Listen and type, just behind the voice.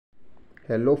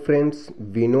Hello friends,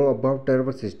 we know about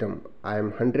nervous system. I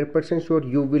am 100% sure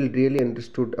you will really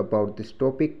understood about this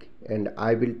topic and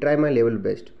I will try my level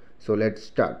best. So let's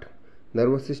start.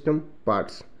 Nervous system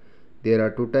parts. There are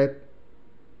two types: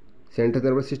 central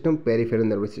nervous system, peripheral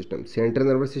nervous system. Central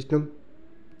nervous system,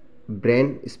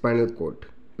 brain, spinal cord.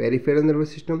 Peripheral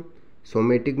nervous system,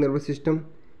 somatic nervous system,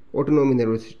 autonomic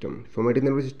nervous system. Somatic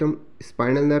nervous system,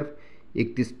 spinal nerve,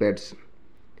 ichthys pads.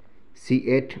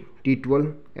 C8,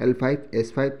 T12, L5,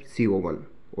 S5, CO1.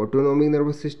 Autonomic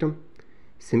nervous system,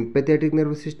 sympathetic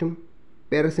nervous system,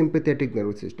 parasympathetic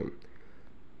nervous system.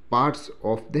 Parts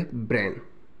of the brain: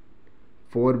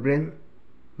 forebrain,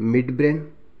 midbrain,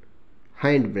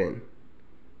 hindbrain.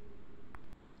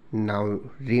 Now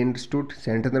re-understood: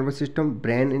 central nervous system,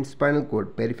 brain and spinal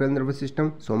cord; peripheral nervous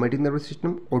system, somatic nervous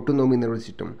system, autonomic nervous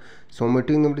system.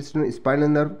 Somatic nervous system, spinal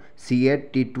nerve,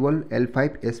 C8, T12,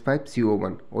 L5, S5,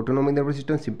 CO1. Autonomic nervous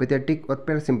system, sympathetic or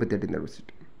parasympathetic nervous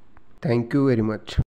system. Thank you very much.